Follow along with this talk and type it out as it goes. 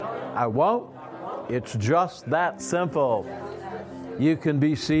I won't. It's just that simple. You can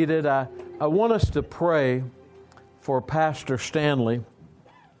be seated. I want us to pray for Pastor Stanley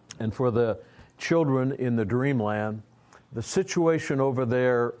and for the children in the Dreamland. The situation over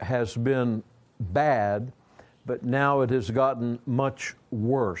there has been bad, but now it has gotten much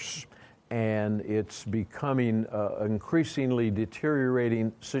worse, and it's becoming an increasingly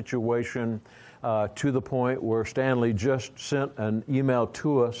deteriorating situation to the point where Stanley just sent an email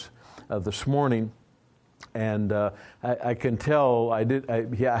to us this morning. And I can tell I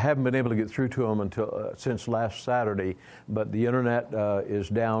haven't been able to get through to him until since last Saturday, but the internet is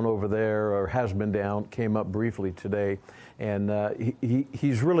down over there, or has been down. Came up briefly today, and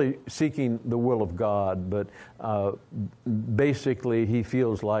he's really seeking the will of God. But basically, he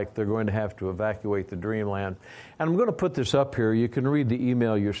feels like they're going to have to evacuate the Dreamland. And I'm going to put this up here. You can read the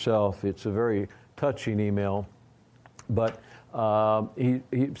email yourself. It's a very touching email, but. He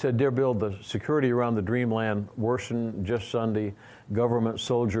said, "Dear Bill, the security around the Dreamland worsened just Sunday. Government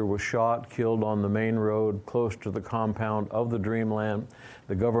soldier was shot, killed on the main road close to the compound of the Dreamland.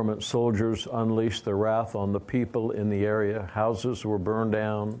 The government soldiers unleashed their wrath on the people in the area. Houses were burned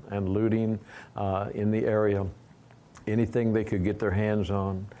down and looting in the area. Anything they could get their hands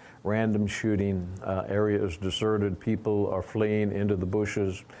on. Random shooting. Area is deserted. People are fleeing into the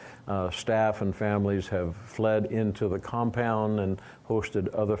bushes. Staff and families have fled into the compound and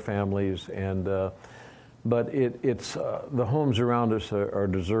hosted other families. And but it's the homes around us are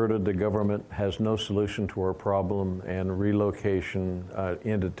deserted. The government has no solution to our problem, and relocation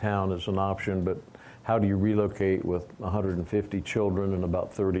into town is an option. But how do you relocate with 150 children and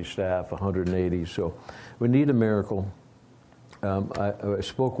about 30 staff, 180? So we need a miracle. I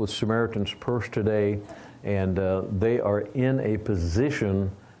spoke with Samaritan's Purse today, and they are in a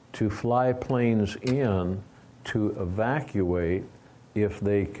position to fly planes in to evacuate if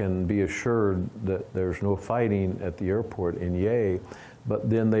they can be assured that there's no fighting at the airport in Yei. But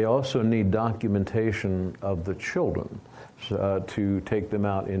then they also need documentation of the children to take them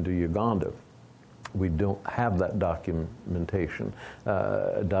out into Uganda. We don't have that documentation,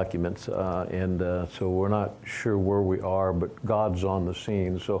 documents, and so we're not sure where we are, but God's on the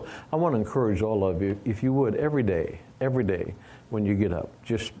scene. So I want to encourage all of you, if you would, every day, when you get up,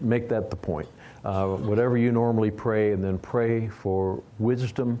 just make that the point. Whatever you normally pray, and then pray for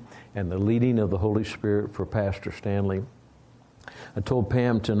wisdom and the leading of the Holy Spirit for Pastor Stanley. I told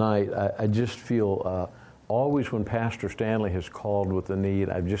Pam tonight, I just feel always when Pastor Stanley has called with a need,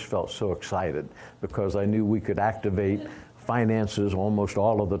 I've just felt so excited because I knew we could activate finances almost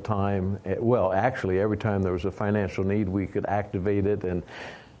all of the time. Well, actually, every time there was a financial need, we could activate it, and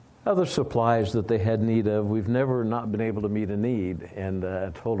other supplies that they had need of. We've never not been able to meet a need, and I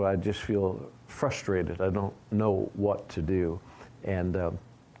told her I just feel frustrated. I don't know what to do, and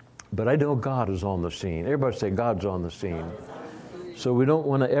but I know God is on the scene. Everybody say, God's on the scene. So we don't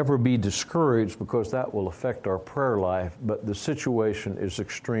want to ever be discouraged because that will affect our prayer life, but the situation is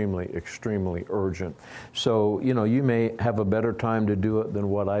extremely, extremely urgent. So, you may have a better time to do it than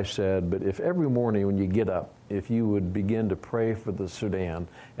what I said, but if every morning when you get up, if you would begin to pray for the Sudan,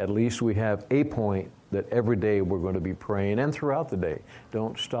 at least we have a point that every day we're going to be praying, and throughout the day.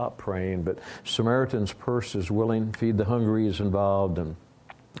 Don't stop praying, but Samaritan's Purse is willing, Feed the Hungry is involved, and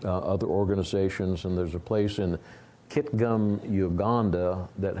other organizations, and there's a place in Kitgum, Uganda,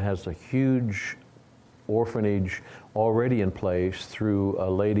 that has a huge orphanage already in place through a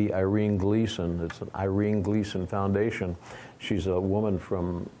lady, Irene Gleason. It's an Irene Gleason Foundation. She's a woman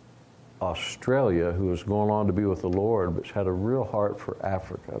from Australia who has gone on to be with the Lord, but she had a real heart for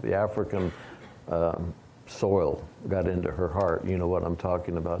Africa. The African soil got into her heart. You know what I'm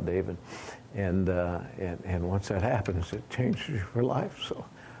talking about, David. And once that happens, it changes your life. So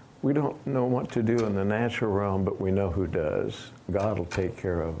we don't know what to do in the natural realm, but we know who does. God will take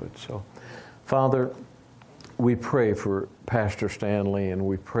care of it. So, Father, we pray for Pastor Stanley, and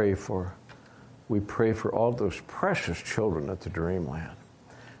we pray for all those precious children at the Dreamland.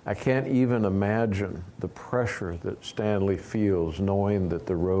 I can't even imagine the pressure that Stanley feels, knowing that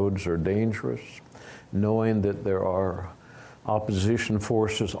the roads are dangerous, knowing that there are opposition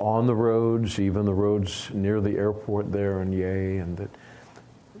forces on the roads, even the roads near the airport there in Yei, and that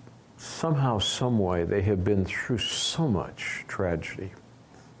somehow, some way, they have been through so much tragedy.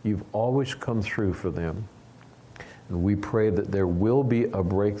 You've always come through for them. And we pray that there will be a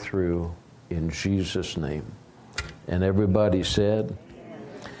breakthrough in Jesus' name. And everybody said,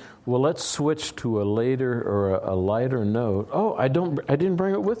 well, let's switch to a lighter note. Oh, I didn't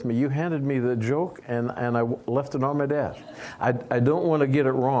bring it with me. You handed me the joke, and I left it on my desk. I don't want to get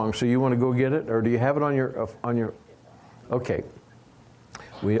it wrong, so you want to go get it? Or do you have it on your... Okay.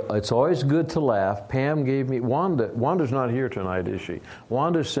 It's always good to laugh. Pam gave me, Wanda's not here tonight, is she?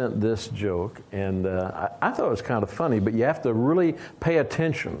 Wanda sent this joke, and I thought it was kind of funny, but you have to really pay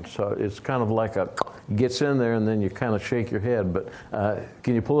attention. So it's kind of like gets in there, and then you kind of shake your head. But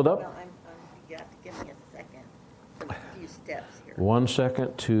can you pull it up? Well, you have to give me a second for a few steps here. 1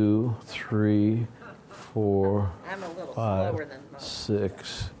 second, 2, 3, 4, I'm a little 5, slower than most.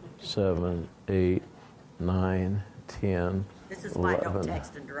 6, 7, 8, 9, 10, This is why I don't 11,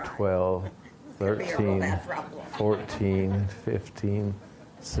 text and drive. 12, Could be a real 13, bad problem. 14, 15,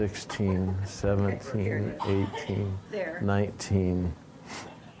 16, 17, 18, There. 19.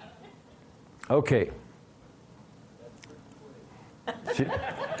 Okay.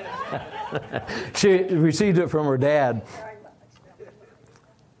 She received it from her dad.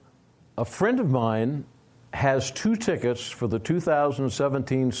 A friend of mine has 2 tickets for the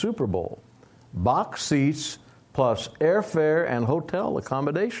 2017 Super Bowl, box seats plus airfare and hotel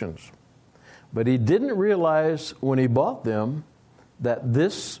accommodations. But he didn't realize when he bought them that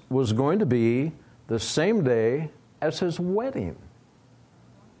this was going to be the same day as his wedding.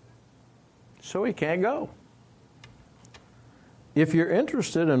 So he can't go. If you're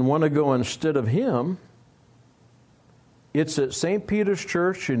interested and want to go instead of him, it's at St. Peter's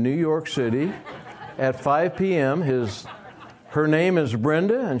Church in New York City at 5 p.m. Her name is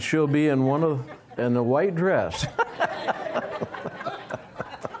Brenda, and she'll be in a white dress.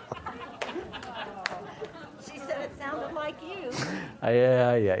 She said it sounded like you.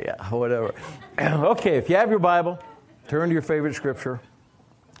 Yeah, whatever. Okay, if you have your Bible, turn to your favorite scripture.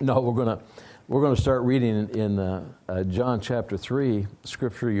 No, we're gonna start reading in John chapter 3,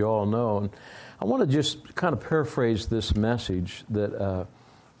 scripture you all know. And I want to just kind of paraphrase this message that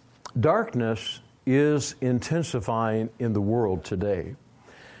darkness is intensifying in the world today.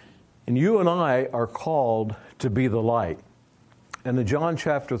 And you and I are called to be the light. And in John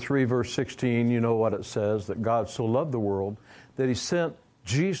chapter 3, verse 16, you know what it says, that God so loved the world that he sent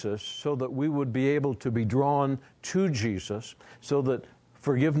Jesus so that we would be able to be drawn to Jesus, so that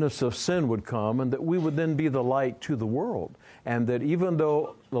forgiveness of sin would come, and that we would then be the light to the world. And that even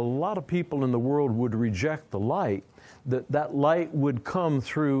though a lot of people in the world would reject the light, that light would come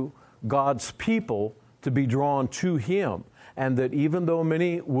through God's people to be drawn to him. And that even though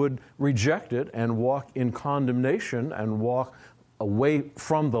many would reject it and walk in condemnation and walk away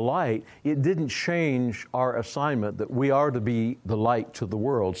from the light, it didn't change our assignment that we are to be the light to the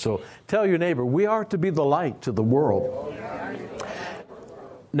world. So tell your neighbor, we are to be the light to the world.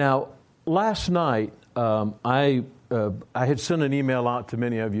 Now, last night, I had sent an email out to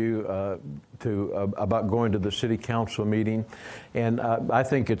many of you about going to the city council meeting, and I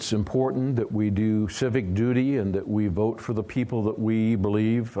think it's important that we do civic duty and that we vote for the people that we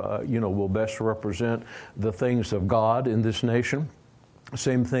believe will best represent the things of God in this nation.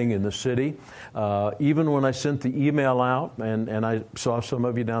 Same thing in the city. Even when I sent the email out, and I saw some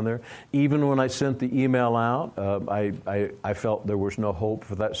of you down there, even when I sent the email out, I felt there was no hope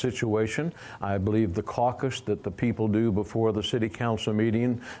for that situation. I believe the caucus that the people do before the city council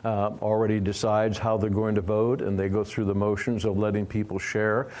meeting already decides how they're going to vote, and they go through the motions of letting people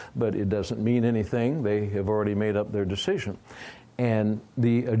share, but it doesn't mean anything. They have already made up their decision. And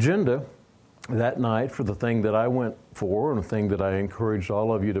the agenda that night for the thing that I went for, and the thing that I encouraged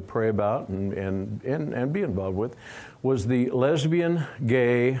all of you to pray about and be involved with, was the lesbian,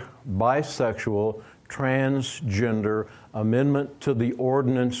 gay, bisexual, transgender amendment to the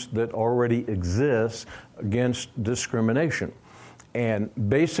ordinance that already exists against discrimination. And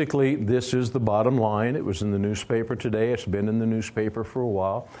basically, this is the bottom line. It was in the newspaper today. It's been in the newspaper for a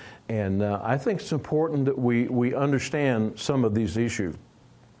while. And I think it's important that we understand some of these issues.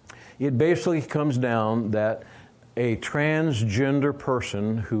 It basically comes down that a transgender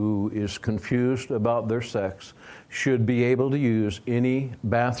person who is confused about their sex should be able to use any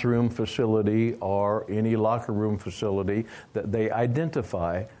bathroom facility or any locker room facility that they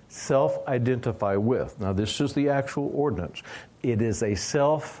self-identify with. Now, this is the actual ordinance. It is a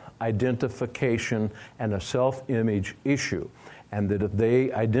self-identification and a self-image issue. And that if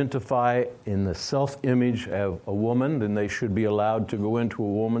they identify in the self-image of a woman, then they should be allowed to go into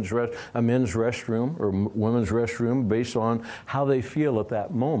a men's restroom or women's restroom based on how they feel at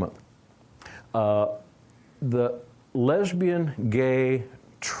that moment. The lesbian, gay,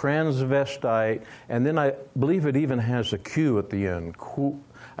 transvestite, and then I believe it even has a Q at the end.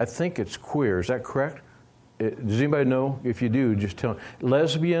 I think it's queer. Is that correct? Does anybody know? If you do, just tell me.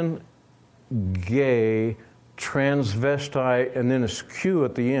 Lesbian, gay, transvestite, and then a Q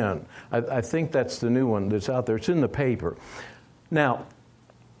at the end. I think that's the new one that's out there. It's in the paper. Now,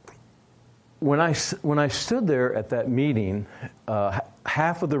 when I stood there at that meeting,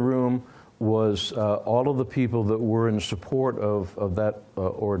 half of the room was all of the people that were in support of that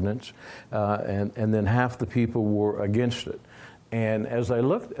ordinance, and then half the people were against it. And as I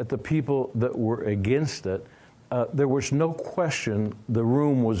looked at the people that were against it, there was no question the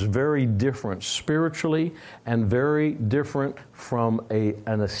room was very different spiritually and very different from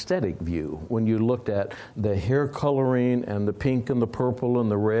an aesthetic view. When you looked at the hair coloring and the pink and the purple and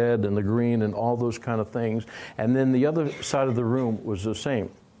the red and the green and all those kind of things, and then the other side of the room was the same.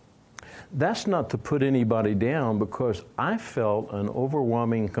 That's not to put anybody down, because I felt an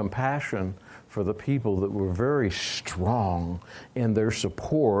overwhelming compassion for the people that were very strong in their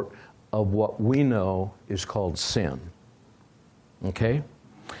support of what we know is called sin. Okay?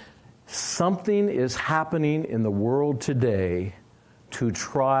 Something is happening in the world today to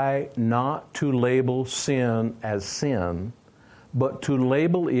try not to label sin as sin, but to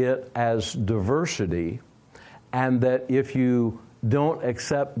label it as diversity, and that if you don't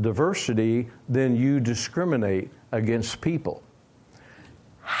accept diversity, then you discriminate against people.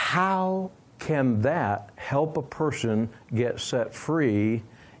 How can that help a person get set free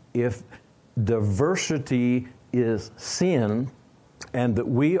if diversity is sin, and that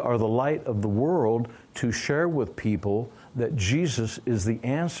we are the light of the world to share with people that Jesus is the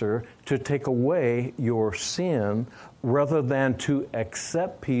answer to take away your sin, rather than to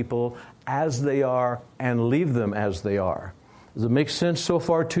accept people as they are and leave them as they are? Does it make sense so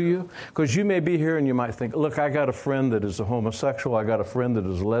far to you? Because you may be here and you might think, look, I got a friend that is a homosexual. I got a friend that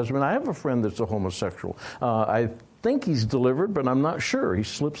is a lesbian. I have a friend that's a homosexual. I think he's delivered, but I'm not sure. He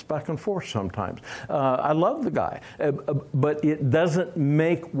slips back and forth sometimes. I love the guy, but it doesn't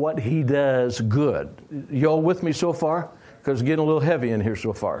make what he does good. You all with me so far? Because it's getting a little heavy in here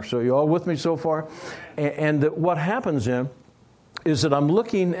so far. So you all with me so far? And what happens then is that I'm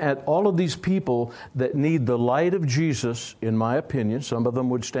looking at all of these people that need the light of Jesus, in my opinion. Some of them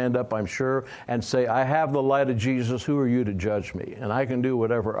would stand up, I'm sure, and say, I have the light of Jesus, who are you to judge me? And I can do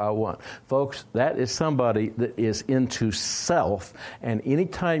whatever I want. Folks, that is somebody that is into self, and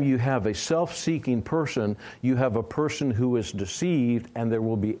anytime you have a self-seeking person, you have a person who is deceived, and there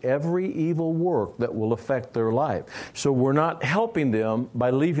will be every evil work that will affect their life. So we're not helping them by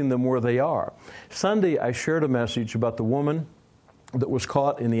leaving them where they are. Sunday, I shared a message about the woman that was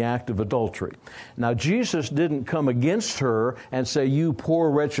caught in the act of adultery. Now, Jesus didn't come against her and say, you poor,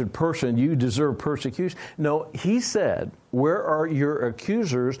 wretched person, you deserve persecution. No, he said, where are your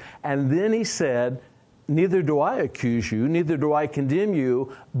accusers? And then he said, neither do I accuse you, neither do I condemn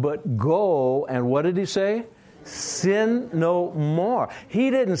you, but go, and what did he say? Sin no more.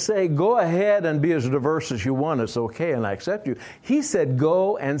 He didn't say, go ahead and be as diverse as you want, it's okay, and I accept you. He said,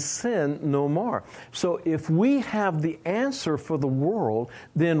 go and sin no more. So if we have the answer for the world,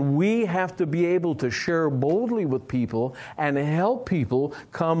 then we have to be able to share boldly with people and help people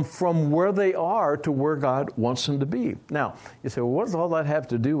come from where they are to where God wants them to be. Now, you say, well, what does all that have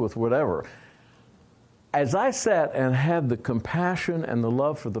to do with whatever? As I sat and had the compassion and the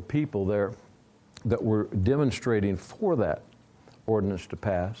love for the people there that were demonstrating for that ordinance to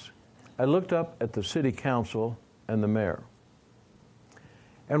pass, I looked up at the city council and the mayor.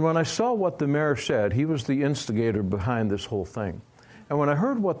 And when I saw what the mayor said, he was the instigator behind this whole thing. And when I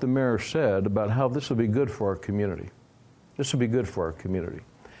heard what the mayor said about how this will be good for our community, this will be good for our community,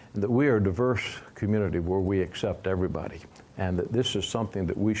 and that we are a diverse community where we accept everybody, and that this is something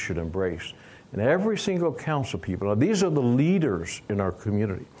that we should embrace. And every single council people, now these are the leaders in our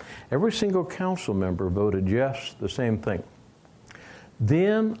community, every single council member voted yes, the same thing.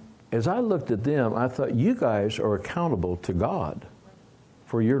 Then, as I looked at them, I thought, you guys are accountable to God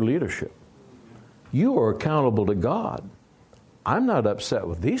for your leadership. You are accountable to God. I'm not upset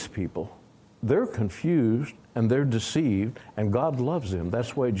with these people. They're confused and they're deceived, and God loves them.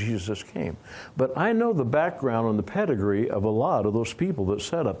 That's why Jesus came. But I know the background and the pedigree of a lot of those people that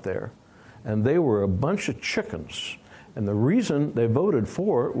sat up there. And they were a bunch of chickens. And the reason they voted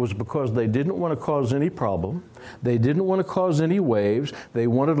for it was because they didn't want to cause any problem. They didn't want to cause any waves. They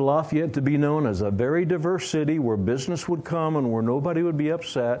wanted Lafayette to be known as a very diverse city where business would come and where nobody would be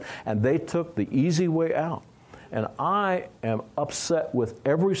upset. And they took the easy way out. And I am upset with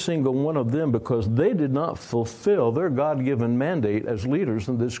every single one of them because they did not fulfill their God-given mandate as leaders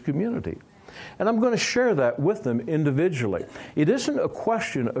in this community. And I'm going to share that with them individually. It isn't a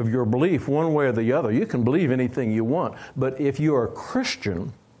question of your belief one way or the other. You can believe anything you want. But if you're a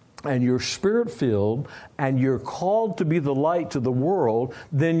Christian, and you're Spirit-filled, and you're called to be the light to the world,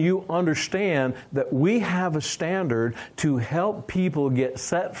 then you understand that we have a standard to help people get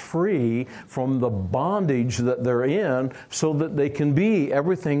set free from the bondage that they're in so that they can be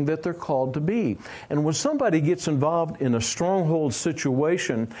everything that they're called to be. And when somebody gets involved in a stronghold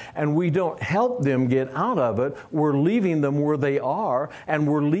situation and we don't help them get out of it, we're leaving them where they are, and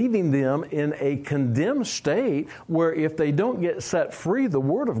we're leaving them in a condemned state where if they don't get set free, the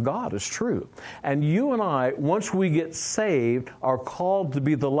Word of God is true. And you and I, once we get saved, are called to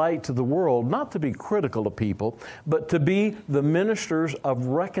be the light to the world, not to be critical of people, but to be the ministers of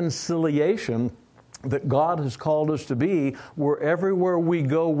reconciliation that God has called us to be, where everywhere we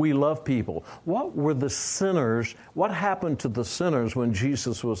go, we love people. What were the sinners? What happened to the sinners when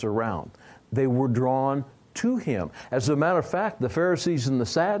Jesus was around? They were drawn to Him. As a matter of fact, the Pharisees and the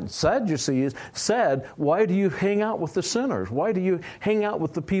Sadducees said, why do you hang out with the sinners? Why do you hang out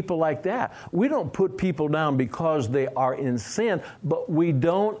with the people like that? We don't put people down because they are in sin, but we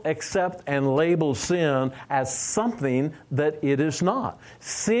don't accept and label sin as something that it is not.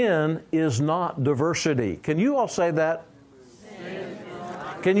 Sin is not diversity. Can you all say that?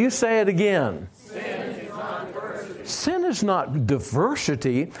 Can you say it again? Sin is not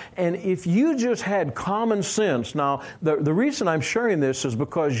diversity, and if you just had common sense, now the reason I'm sharing this is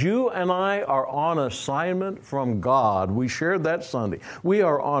because you and I are on assignment from God. We shared that Sunday. We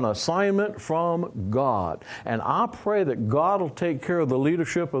are on assignment from God, and I pray that God will take care of the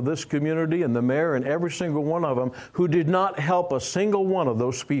leadership of this community and the mayor and every single one of them who did not help a single one of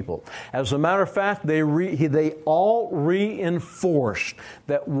those people. As a matter of fact, they all reinforced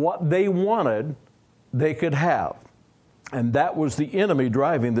that what they wanted, they could have. And that was the enemy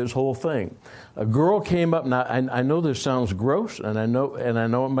driving this whole thing. A girl came up. Now I know this sounds gross, and I know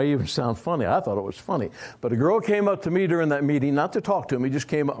it may even sound funny. I thought it was funny, but a girl came up to me during that meeting, not to talk to me, just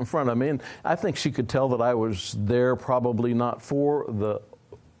came up in front of me, and I think she could tell that I was there probably not for the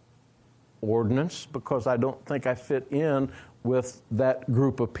ordinance, because I don't think I fit in with that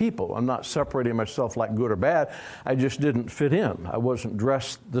group of people. I'm not separating myself like good or bad. I just didn't fit in. I wasn't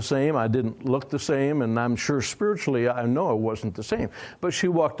dressed the same. I didn't look the same. And I'm sure spiritually I know I wasn't the same. But she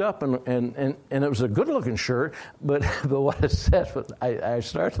walked up and it was a good-looking shirt. But what it said, I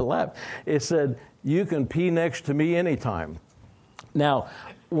started to laugh. It said, "You can pee next to me anytime." Now,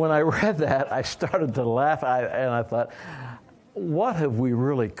 when I read that, I started to laugh. And I thought, what have we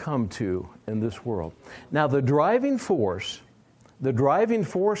really come to in this world? Now, the driving force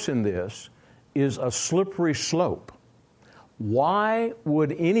in this is a slippery slope. Why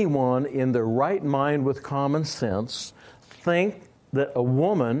would anyone in their right mind with common sense think that a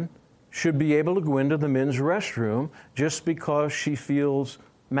woman should be able to go into the men's restroom just because she feels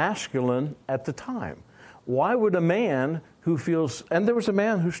masculine at the time? Why would a man who feels, and there was a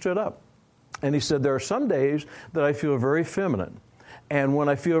man who stood up, and he said, there are some days that I feel very feminine. And when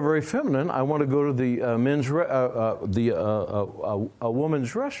I feel very feminine, I want to go to the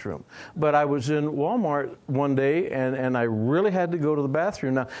woman's restroom. But I was in Walmart one day, and I really had to go to the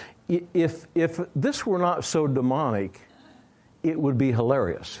bathroom. Now, if this were not so demonic, it would be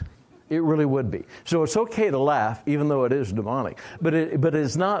hilarious. It really would be. So it's okay to laugh, even though it is demonic. But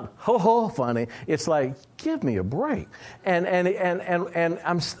it's not ho funny. It's like, give me a break. And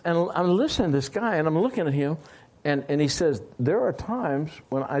I'm listening to this guy, and I'm looking at him. And he says, there are times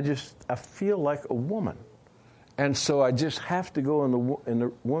when I feel like a woman. And so I just have to go in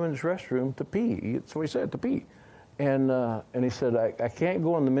the women's restroom to pee. That's what he said, to pee. And he said, I can't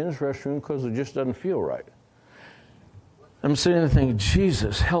go in the men's restroom because it just doesn't feel right. I'm sitting there thinking,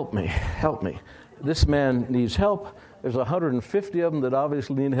 Jesus, help me. This man needs help. There's 150 of them that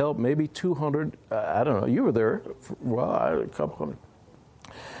obviously need help, maybe 200. I don't know. You were there. Well, a couple hundred.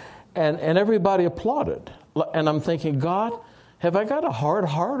 And everybody applauded. And I'm thinking, God, have I got a hard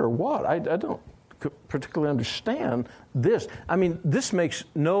heart or what? I don't particularly understand this. I mean, this makes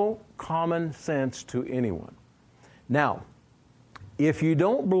no common sense to anyone. Now, if you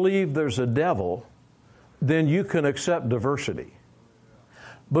don't believe there's a devil, then you can accept diversity.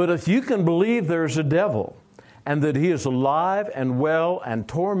 But if you can believe there's a devil and that he is alive and well and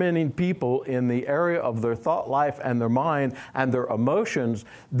tormenting people in the area of their thought life and their mind and their emotions,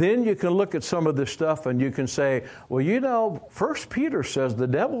 then you can look at some of this stuff and you can say, well, 1 Peter says the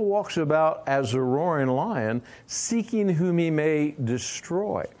devil walks about as a roaring lion, seeking whom he may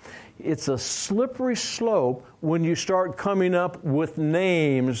destroy. It's a slippery slope when you start coming up with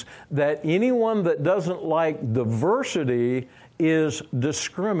names that anyone that doesn't like diversity is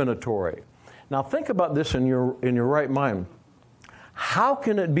discriminatory. Now think about this in your right mind. How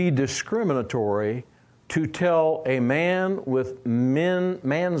can it be discriminatory to tell a man with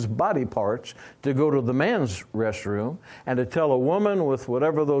man's body parts to go to the man's restroom, and to tell a woman with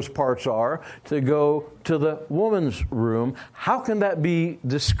whatever those parts are to go to the woman's room. How can that be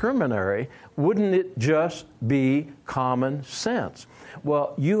discriminatory? Wouldn't it just be common sense?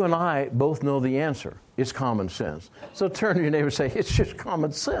 Well, you and I both know the answer. It's common sense. So turn to your neighbor and say, it's just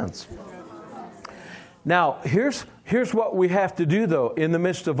common sense. Now, here's what we have to do, though, in the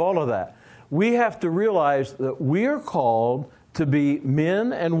midst of all of that. We have to realize that we are called to be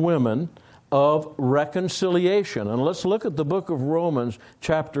men and women of reconciliation. And let's look at the book of Romans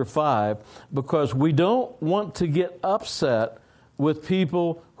chapter 5, because we don't want to get upset with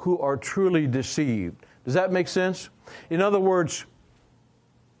people who are truly deceived. Does that make sense? In other words,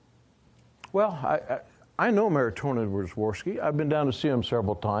 well, I know Mayor Tony Wojworski. I've been down to see him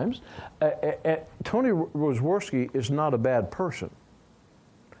several times. Tony Wojworski is not a bad person,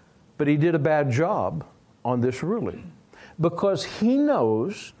 but he did a bad job on this ruling because he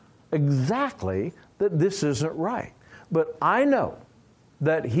knows exactly that this isn't right. But I know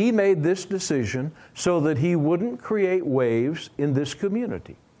that he made this decision so that he wouldn't create waves in this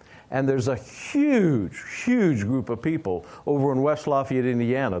community. And there's a huge, huge group of people over in West Lafayette,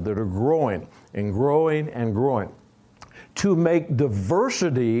 Indiana, that are growing and growing and growing to make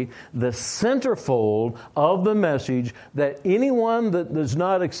diversity the centerfold of the message, that anyone that does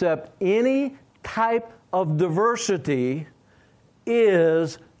not accept any type of diversity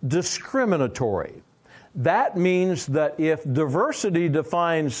is discriminatory. That means that if diversity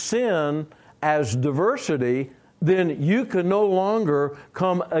defines sin as diversity, then you can no longer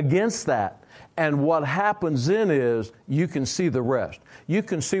come against that. And what happens then is you can see the rest. You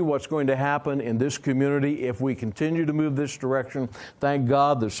can see what's going to happen in this community if we continue to move this direction. Thank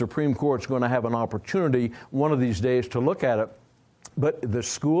God the Supreme Court's going to have an opportunity one of these days to look at it. But the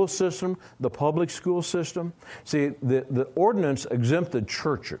school system, the public school system, see, the ordinance exempted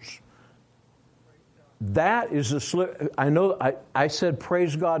churches. That is a slip. I know I said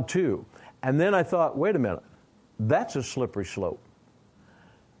praise God too. And then I thought, wait a minute. That's a slippery slope.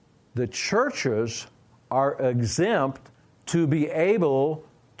 The churches are exempt to be able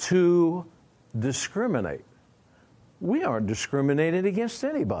to discriminate. We aren't discriminating against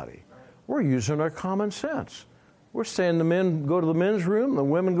anybody. We're using our common sense. We're saying the men go to the men's room, the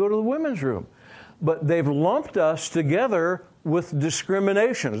women go to the women's room. But they've lumped us together with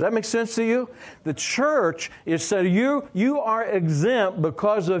discrimination. Does that make sense to you? The church is saying you are exempt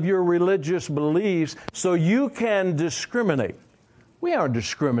because of your religious beliefs, so you can discriminate. We aren't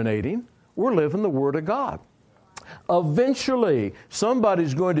discriminating. We're living the Word of God. Eventually,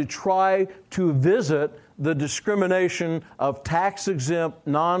 somebody's going to try to visit the discrimination of tax-exempt,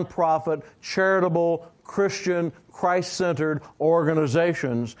 nonprofit, charitable, Christian, Christ-centered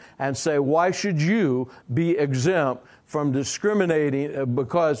organizations and say, why should you be exempt from discriminating,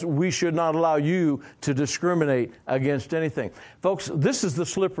 because we should not allow you to discriminate against anything. Folks, this is the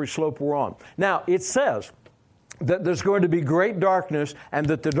slippery slope we're on. Now, it says that there's going to be great darkness and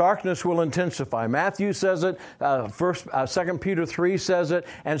that the darkness will intensify. Matthew says it, 2 Peter 3 says it,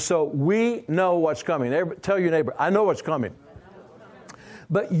 and so we know what's coming. Tell your neighbor, I know what's coming.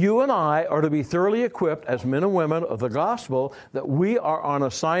 But you and I are to be thoroughly equipped as men and women of the gospel, that we are on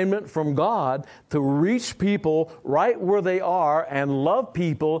assignment from God to reach people right where they are and love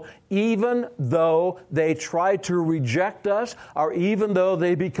people even though they try to reject us or even though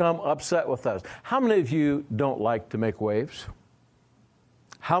they become upset with us. How many of you don't like to make waves?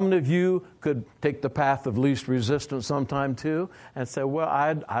 How many of you could take the path of least resistance sometime too and say, well,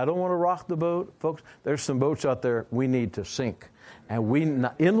 I don't want to rock the boat? Folks, there's some boats out there we need to sink. And we,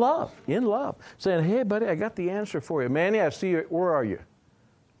 in love, saying, hey, buddy, I got the answer for you. Manny, I see you. Where are you?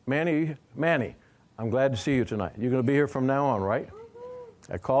 Manny, I'm glad to see you tonight. You're going to be here from now on, right?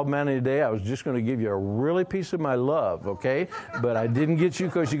 I called Manny today. I was just going to give you a really piece of my love, okay? But I didn't get you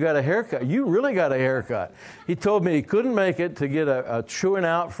because you got a haircut. You really got a haircut. He told me he couldn't make it to get a chewing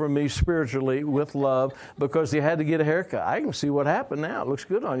out from me spiritually with love because he had to get a haircut. I can see what happened now. It looks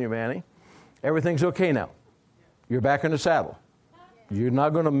good on you, Manny. Everything's okay now. You're back in the saddle. You're not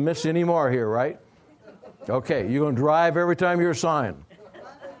going to miss any more here, right? Okay, you're going to drive every time you're assigned.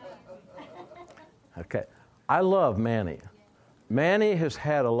 Okay, I love Manny. Manny has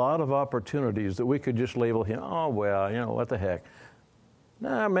had a lot of opportunities that we could just label him, oh, well, what the heck.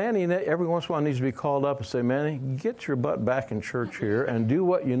 Nah, Manny, every once in a while needs to be called up and say, Manny, get your butt back in church here and do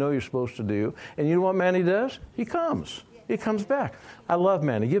what you know you're supposed to do. And you know what Manny does? He comes. He comes back. I love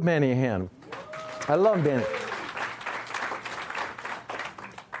Manny. Give Manny a hand. I love Manny.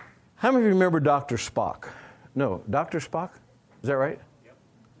 How many of you remember Dr. Spock? No, Dr. Spock? Is that right?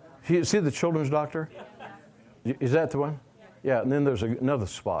 Yep. See the children's doctor? Is that the one? Yeah, and then there's another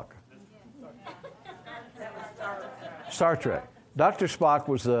Spock. Star Trek. Dr. Spock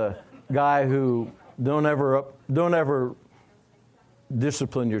was the guy who don't ever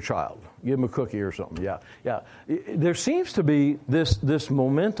discipline your child. Give him a cookie or something. Yeah. There seems to be this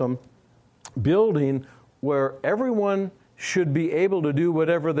momentum building where everyone should be able to do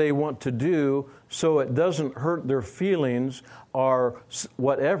whatever they want to do so it doesn't hurt their feelings or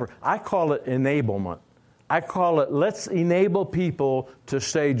whatever. I call it enablement. I call it, let's enable people to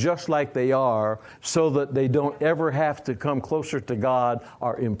stay just like they are so that they don't ever have to come closer to God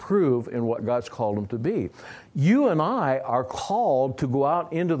or improve in what God's called them to be. You and I are called to go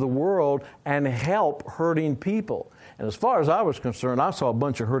out into the world and help hurting people. And as far as I was concerned, I saw a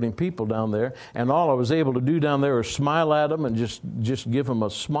bunch of hurting people down there, and all I was able to do down there was smile at them and just give them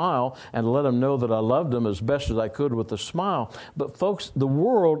a smile and let them know that I loved them as best as I could with a smile. But folks, the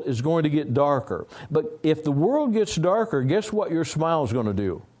world is going to get darker. But if the world gets darker, guess what your smile is going to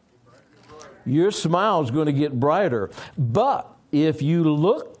do? Your smile is going to get brighter. But if you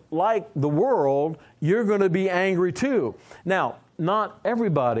look like the world, you're going to be angry too. Now, not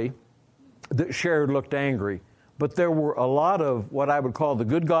everybody that shared looked angry. But there were a lot of what I would call the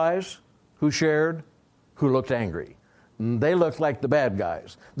good guys who shared, who looked angry. They looked like the bad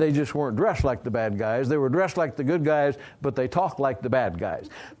guys. They just weren't dressed like the bad guys. They were dressed like the good guys, but they talked like the bad guys.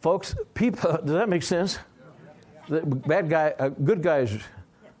 Folks, people, does that make sense? The good guys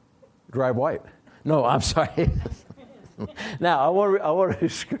drive white. No, I'm sorry. Now, I want to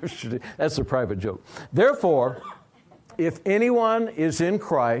read scripture. That's a private joke. Therefore, if anyone is in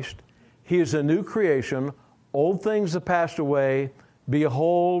Christ, he is a new creation. Old things have passed away.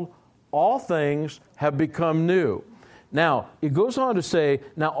 Behold, all things have become new. Now, it goes on to say,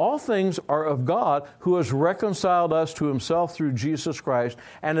 now all things are of God, who has reconciled us to himself through Jesus Christ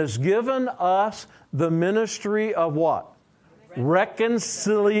and has given us the ministry of what?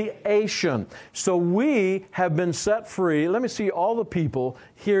 Reconciliation. So we have been set free. Let me see all the people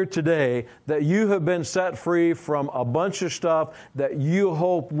here today that you have been set free from a bunch of stuff that you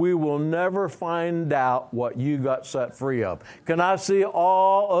hope we will never find out what you got set free of. Can I see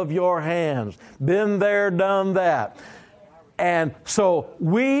all of your hands? Been there, done that. And so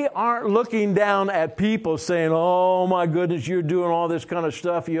we aren't looking down at people saying, oh my goodness, you're doing all this kind of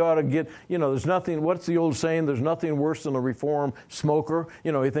stuff. You ought to get, there's nothing, what's the old saying? There's nothing worse than a reformed smoker.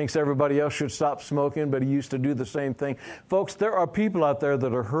 He thinks everybody else should stop smoking, but he used to do the same thing. Folks, there are people out there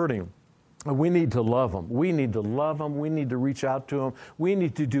that are hurting. We need to love them. We need to love them. We need to reach out to them. We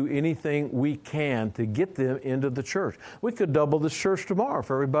need to do anything we can to get them into the church. We could double this church tomorrow if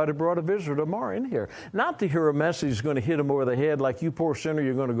everybody brought a visitor tomorrow in here. Not to hear a message that's going to hit them over the head like, you poor sinner,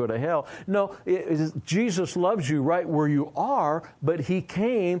 you're going to go to hell. No, Jesus loves you right where you are, but he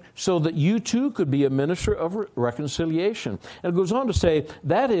came so that you too could be a minister of reconciliation. And it goes on to say,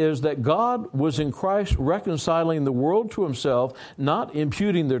 that is, that God was in Christ reconciling the world to himself, not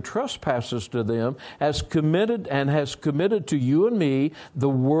imputing their trespasses to them, has committed to you and me the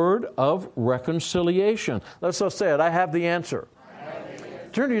word of reconciliation. Let's say it. I have the answer.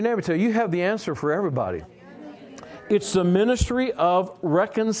 Turn to your neighbor and tell you have the answer for everybody. It's the ministry of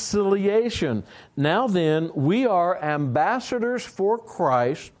reconciliation. Now then, we are ambassadors for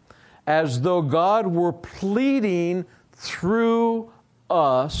Christ, as though God were pleading through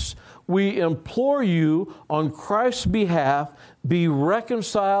us. We implore you on Christ's behalf, be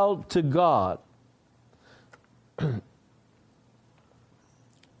reconciled to God.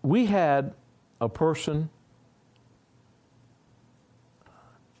 We had a person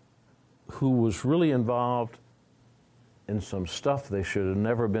who was really involved in some stuff they should have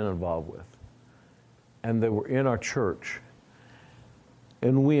never been involved with. And they were in our church.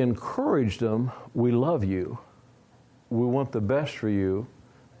 And we encouraged them, we love you. We want the best for you.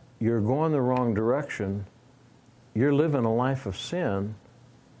 You're going the wrong direction. You're living a life of sin,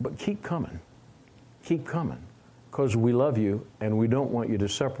 but keep coming. Keep coming, because we love you and we don't want you to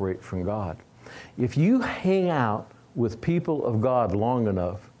separate from God. If you hang out with people of God long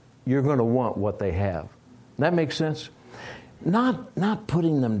enough, you're going to want what they have. That makes sense? Not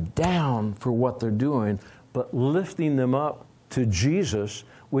putting them down for what they're doing, but lifting them up to Jesus,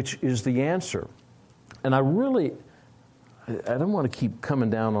 which is the answer. And I don't want to keep coming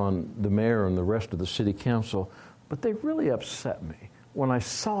down on the mayor and the rest of the city council, but they really upset me when I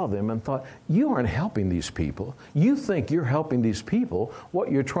saw them and thought, you aren't helping these people. You think you're helping these people.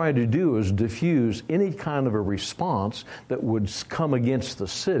 What you're trying to do is diffuse any kind of a response that would come against the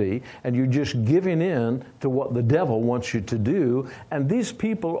city, and you're just giving in to what the devil wants you to do. And these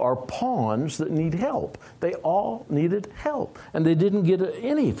people are pawns that need help. They all needed help, and they didn't get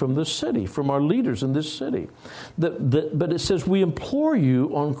any from the city, from our leaders in this city. But it says, we implore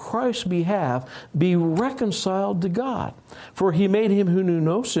you on Christ's behalf, be reconciled to God. For he made him who knew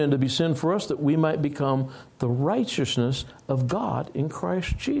no sin to be sin for us, that we might become the righteousness of God in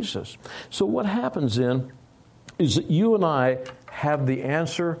Christ Jesus. So what happens then is that you and I have the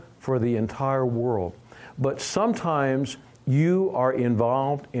answer for the entire world. But sometimes you are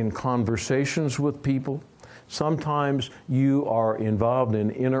involved in conversations with people. Sometimes you are involved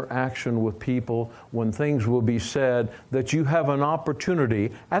in interaction with people when things will be said that you have an opportunity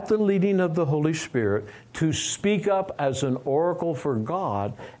at the leading of the Holy Spirit to speak up as an oracle for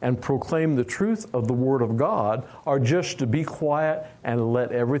God and proclaim the truth of the Word of God, or just to be quiet and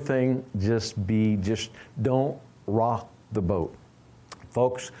let everything just be, just don't rock the boat.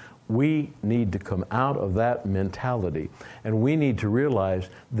 Folks, we need to come out of that mentality, and we need to realize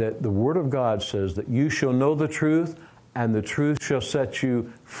that the Word of God says that you shall know the truth, and the truth shall set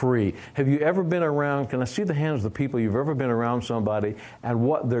you free. Have you ever been around, can I see the hands of the people, you've ever been around somebody, and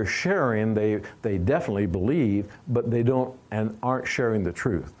what they're sharing, they definitely believe, but they don't and aren't sharing the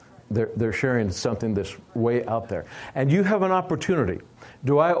truth. They're sharing something that's way out there. And you have an opportunity.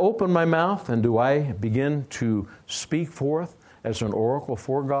 Do I open my mouth and do I begin to speak forth as an oracle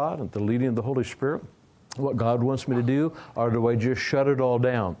for God at the leading of the Holy Spirit, what God wants me to do, or do I just shut it all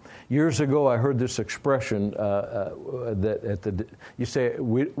down? Years ago, I heard this expression you say,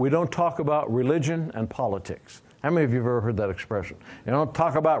 we don't talk about religion and politics. How many of you have ever heard that expression? You don't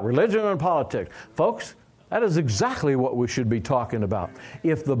talk about religion and politics. Folks, that is exactly what we should be talking about.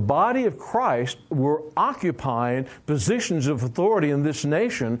 If the body of Christ were occupying positions of authority in this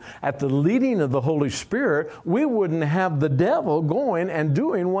nation at the leading of the Holy Spirit, we wouldn't have the devil going and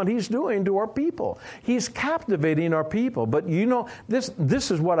doing what he's doing to our people. He's captivating our people. But you know, this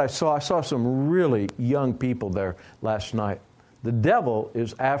is what I saw. I saw some really young people there last night. The devil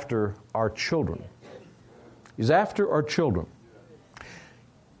is after our children. He's after our children.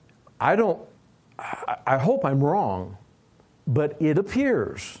 I hope I'm wrong, but it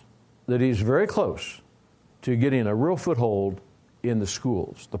appears that he's very close to getting a real foothold in the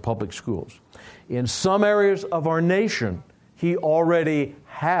schools, the public schools. In some areas of our nation, he already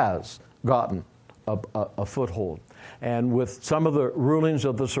has gotten a foothold. And with some of the rulings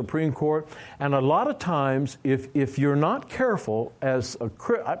of the Supreme Court, and a lot of times, if you're not careful as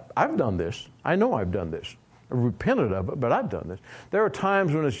I've done this, I know I've done this. Repented of it, but I've done this. There are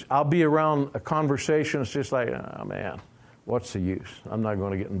times when I'll be around a conversation, it's just like, oh man, what's the use? I'm not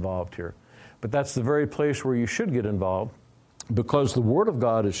going to get involved here. But that's the very place where you should get involved, because the Word of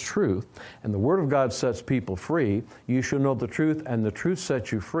God is truth, and the Word of God sets people free. You shall know the truth, and the truth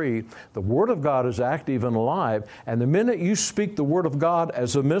sets you free. The Word of God is active and alive, and the minute you speak the Word of God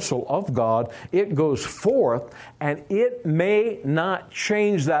as a missile of God, it goes forth, and it may not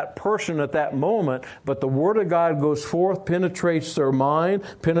change that person at that moment, but the Word of God goes forth, penetrates their mind,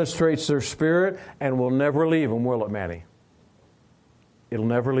 penetrates their spirit, and will never leave them, will it, Manny? It'll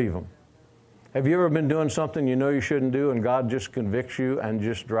never leave them. Have you ever been doing something you know you shouldn't do, and God just convicts you and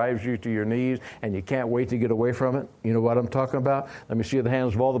just drives you to your knees, and you can't wait to get away from it? You know what I'm talking about? Let me see the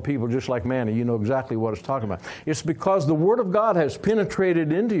hands of all the people just like Manny. You know exactly what it's talking about. It's because the Word of God has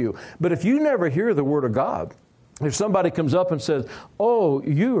penetrated into you. But if you never hear the Word of God, if somebody comes up and says, oh,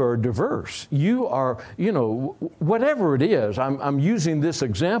 you are diverse, you are, whatever it is, I'm using this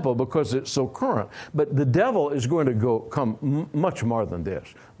example because it's so current, but the devil is going to come much more than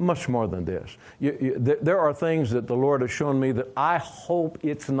this, much more than this. There are things that the Lord has shown me that I hope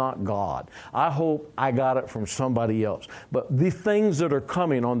it's not God. I hope I got it from somebody else. But the things that are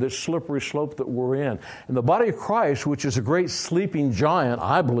coming on this slippery slope that we're in, and the body of Christ, which is a great sleeping giant,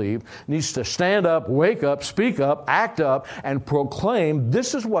 I believe, needs to stand up, wake up, speak up, act up, and proclaim,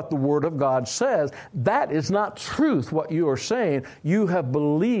 this is what the Word of God says. That is not truth, what you are saying. You have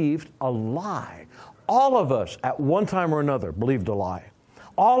believed a lie. All of us, at one time or another, believed a lie.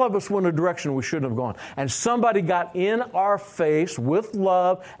 All of us went a direction we shouldn't have gone. And somebody got in our face with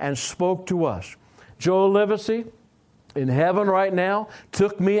love and spoke to us. Joel Livesey, in heaven right now,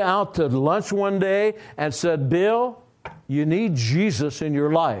 took me out to lunch one day and said, Bill, you need Jesus in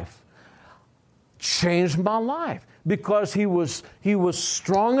your life. Changed my life. because he was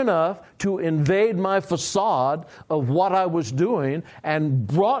strong enough to invade my facade of what I was doing and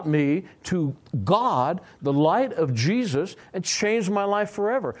brought me to God, the light of Jesus, and changed my life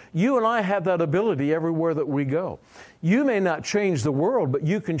forever. You and I have that ability everywhere that we go. You may not change the world, but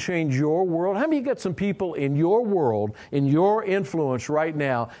you can change your world. How many of you got some people in your world, in your influence right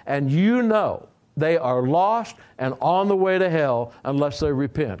now, and you know they are lost and on the way to hell unless they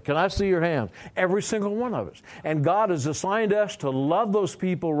repent? Can I see your hands? Every single one of us. And God has assigned us to love those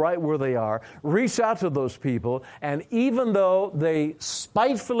people right where they are, reach out to those people, and even though they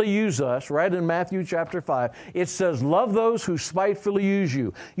spitefully use us, right in Matthew chapter 5, it says, love those who spitefully use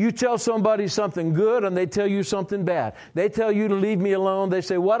you. You tell somebody something good and they tell you something bad. They tell you to leave me alone. They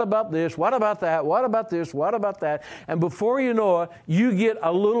say, what about this? What about that? What about this? What about that? And before you know it, you get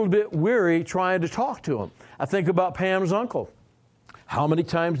a little bit weary trying to talk to them. I think about Pam's uncle. How many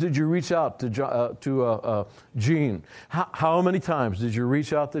times did you reach out to Gene? How many times did you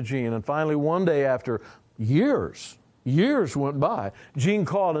reach out to Gene? And finally, one day after years went by, Gene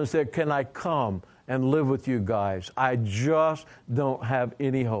called and said, can I come and live with you guys? I just don't have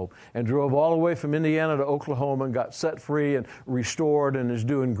any hope. And drove all the way from Indiana to Oklahoma and got set free and restored and is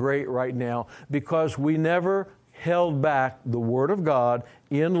doing great right now because we never held back the Word of God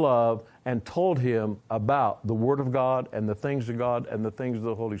in love and told him about the Word of God and the things of God and the things of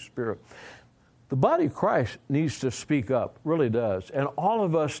the Holy Spirit. The body of Christ needs to speak up, really does. And all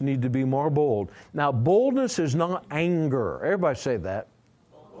of us need to be more bold. Now, boldness is not anger. Everybody say that.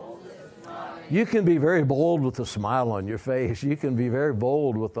 You can be very bold with a smile on your face. You can be very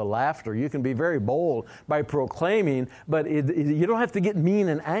bold with the laughter. You can be very bold by proclaiming, but you don't have to get mean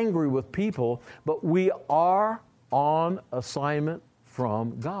and angry with people. But we are on assignment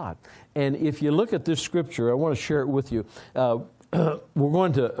from God. And if you look at this scripture, I want to share it with you. We're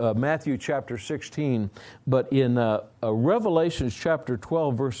going to Matthew chapter 16, but in Revelation chapter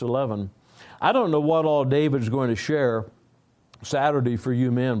 12, verse 11, I don't know what all David's going to share Saturday for you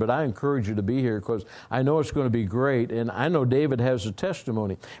men, but I encourage you to be here because I know it's going to be great, and I know David has a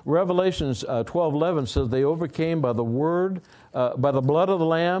testimony. Revelations 12:11 says they overcame by the word, by the blood of the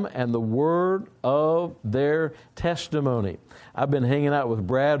Lamb and the word of their testimony. I've been hanging out with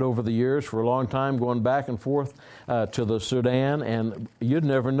Brad over the years for a long time, going back and forth to the Sudan, and you'd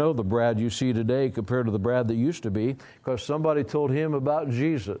never know the Brad you see today compared to the Brad that used to be because somebody told him about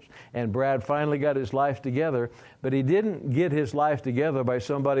Jesus, and Brad finally got his life together, but he didn't get his life together by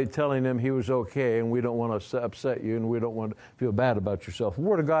somebody telling him he was okay and we don't want to upset you and we don't want to feel bad about yourself. The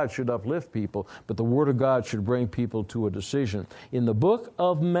Word of God should uplift people, but the Word of God should bring people to a decision. In the book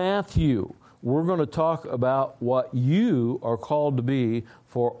of Matthew, we're going to talk about what you are called to be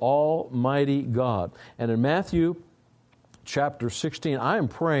for Almighty God. And in Matthew chapter 16, I am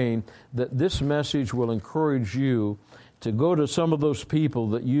praying that this message will encourage you to go to some of those people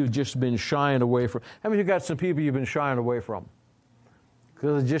that you've just been shying away from. How many of you got some people you've been shying away from?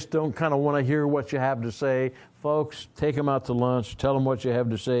 Because they just don't kind of want to hear what you have to say. Folks, take them out to lunch, tell them what you have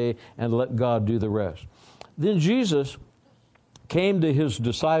to say, and let God do the rest. Then Jesus came to his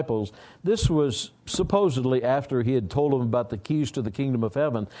disciples. This was supposedly after he had told them about the keys to the kingdom of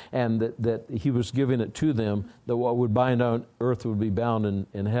heaven and that he was giving it to them, that what would bind on earth would be bound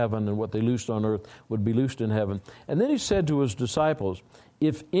in heaven and what they loosed on earth would be loosed in heaven. And then he said to his disciples,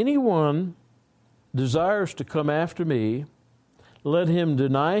 if anyone desires to come after me, let him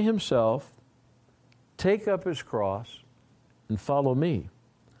deny himself, take up his cross, and follow me.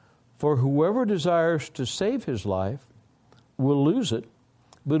 For whoever desires to save his life will lose it,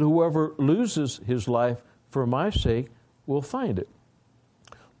 but whoever loses his life for my sake will find it.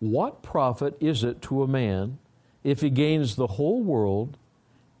 What profit is it to a man if he gains the whole world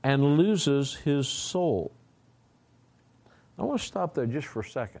and loses his soul? I want to stop there just for a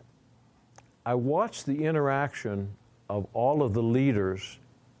second. I watched the interaction of all of the leaders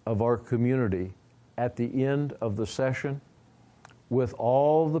of our community at the end of the session with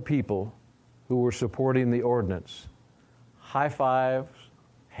all the people who were supporting the ordinance. High fives,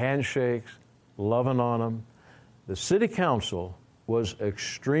 handshakes, loving on them. The city council was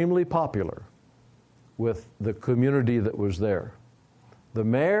extremely popular with the community that was there. The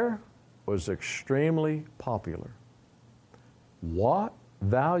mayor was extremely popular. What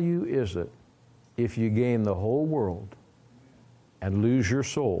value is it if you gain the whole world and lose your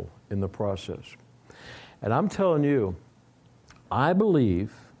soul in the process? And I'm telling you, I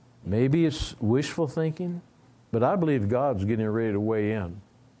believe, maybe it's wishful thinking, but I believe God's getting ready to weigh in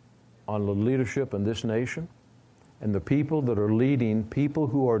on the leadership in this nation and the people that are leading people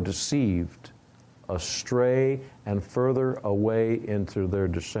who are deceived astray and further away into their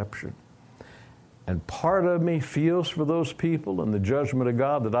deception. And part of me feels for those people and the judgment of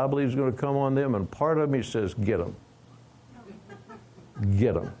God that I believe is going to come on them, and part of me says, get them.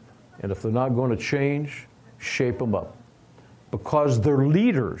 Get them. And if they're not going to change, shape them up. Because they're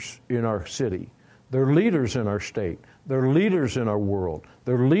leaders in our city. They're leaders in our state. They're leaders in our world.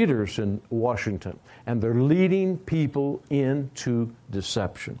 They're leaders in Washington. And they're leading people into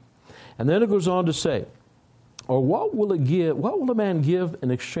deception. And then it goes on to say, or what will a man give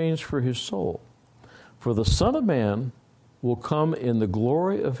in exchange for his soul? For the Son of Man will come in the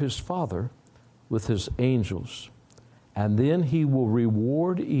glory of his Father with his angels, and then he will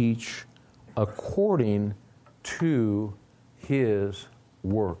reward each according to his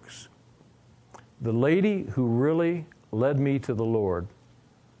works. The lady who really led me to the Lord,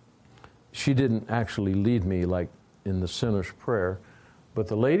 she didn't actually lead me like in the sinner's prayer, but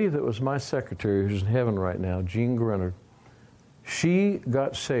the lady that was my secretary, who's in heaven right now, Jean Grenard, she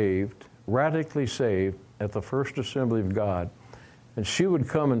got saved, radically saved, at the First Assembly of God, and she would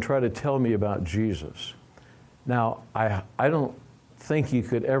come and try to tell me about Jesus. Now, I don't think you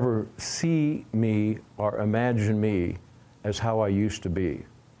could ever see me or imagine me as how I used to be,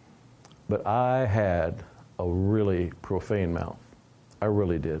 but I had a really profane mouth. I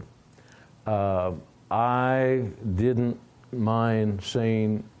really did. I didn't mind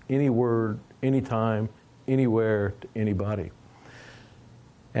saying any word, anytime, anywhere to anybody.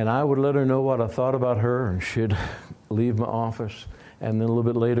 And I would let her know what I thought about her, and she'd leave my office. And then a little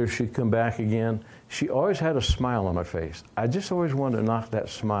bit later, she'd come back again. She always had a smile on her face. I just always wanted to knock that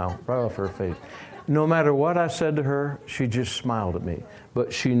smile right off her face. No matter what I said to her, she just smiled at me.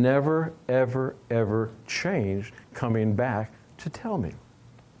 But she never, ever, ever changed coming back to tell me.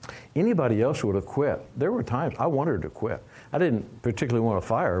 Anybody else would have quit. There were times I wanted her to quit. I didn't particularly want to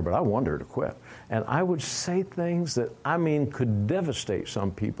fire her, but I wanted her to quit. And I would say things that, could devastate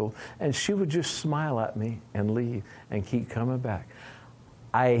some people, and she would just smile at me and leave and keep coming back.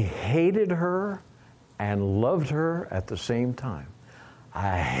 I hated her and loved her at the same time.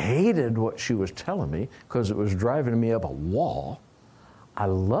 I hated what she was telling me because it was driving me up a wall. I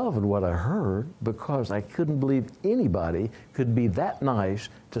loved what I heard because I couldn't believe anybody could be that nice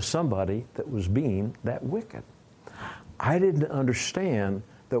to somebody that was being that wicked. I didn't understand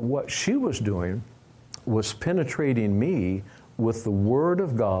that what she was doing was penetrating me with the Word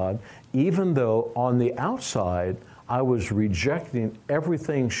of God, even though on the outside I was rejecting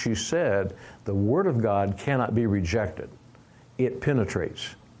everything she said. The Word of God cannot be rejected. It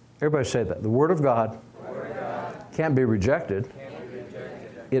penetrates. Everybody say that. The Word of God, can't be rejected.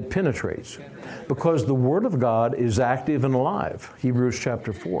 It penetrates. Because the Word of God is active and alive, Hebrews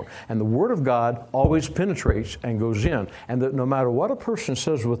chapter 4. And the Word of God always penetrates and goes in. And that no matter what a person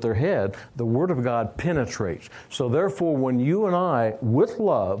says with their head, the Word of God penetrates. So therefore, when you and I, with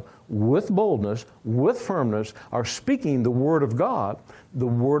love, with boldness, with firmness, are speaking the Word of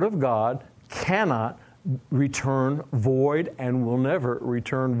God cannot return void and will never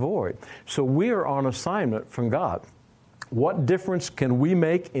return void. So we are on assignment from God. What difference can we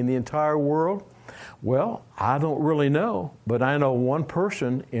make in the entire world? Well, I don't really know, but I know one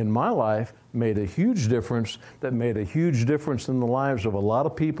person in my life made a huge difference, that made a huge difference in the lives of a lot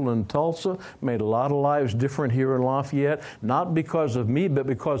of people in Tulsa, made a lot of lives different here in Lafayette, not because of me, but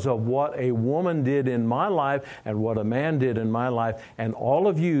because of what a woman did in my life and what a man did in my life. And all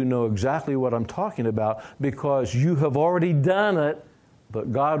of you know exactly what I'm talking about because you have already done it,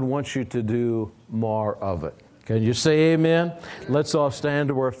 but God wants you to do more of it. Can you say amen? Let's all stand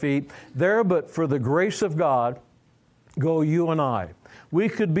to our feet. There, but for the grace of God, go you and I. We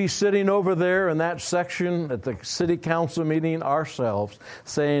could be sitting over there in that section at the city council meeting ourselves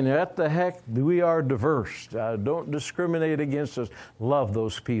saying, what the heck, we are diverse. Don't discriminate against us. Love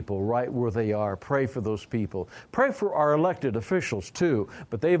those people right where they are. Pray for those people. Pray for our elected officials too,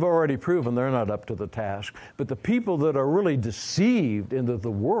 but they've already proven they're not up to the task. But the people that are really deceived into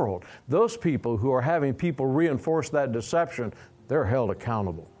the world, those people who are having people reinforce that deception, they're held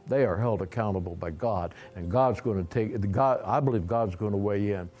accountable. They are held accountable by God, and God's going to take God. I believe God's going to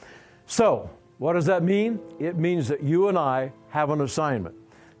weigh in. So, what does that mean? It means that you and I have an assignment.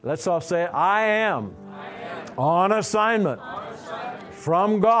 Let's all say, I am on assignment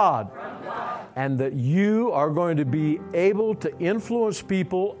from God, and that you are going to be able to influence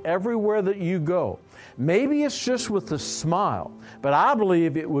people everywhere that you go. Maybe it's just with a smile, but I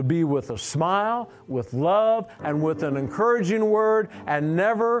believe it would be with a smile, with love, and with an encouraging word, and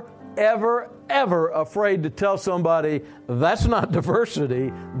never, ever, ever afraid to tell somebody, that's not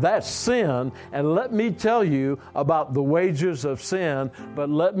diversity, that's sin. And let me tell you about the wages of sin, but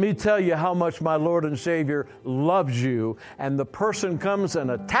let me tell you how much my Lord and Savior loves you. And the person comes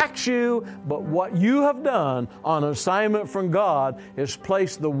and attacks you, but what you have done on assignment from God is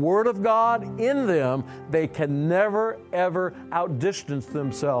place the Word of God in them. They can never, ever outdistance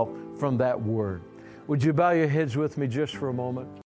themselves from that Word. Would you bow your heads with me just for a moment?